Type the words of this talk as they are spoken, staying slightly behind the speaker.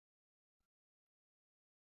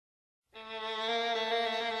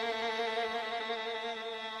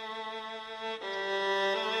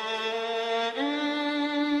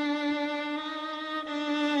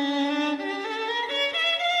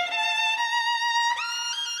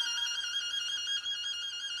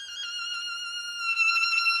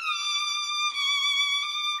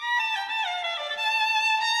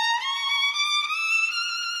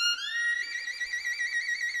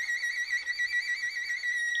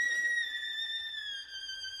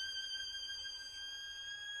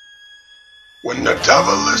When the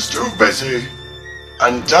devil is too busy,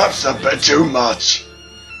 and death's a bit too much,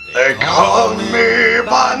 they call me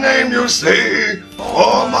by name, you see,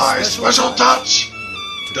 for my special touch.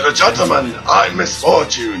 To the gentlemen, I'm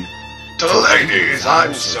misfortune. To the ladies,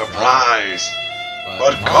 I'm surprise.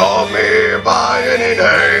 But call me by any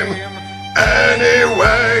name,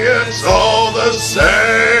 anyway, it's all the same.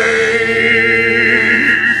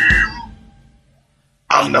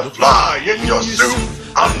 I'm the fly in your soup.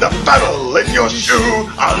 I'm the feather in your shoe,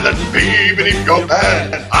 I'm the bee beneath your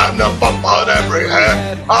bed, I'm the bump on every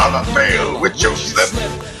head, I'm a fail which you slip,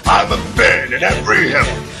 I'm a fin in every hip,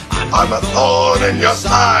 I'm a thorn in your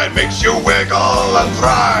side, makes you wiggle and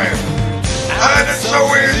thrive. And it's so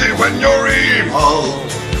easy when you're evil.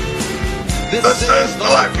 This is the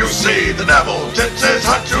life you see, the devil tips his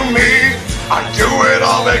hat to me. I do it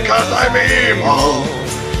all because I'm evil,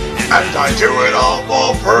 and I do it all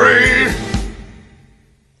for free.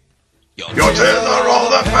 Your tears are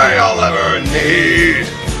all the pay I'll ever need.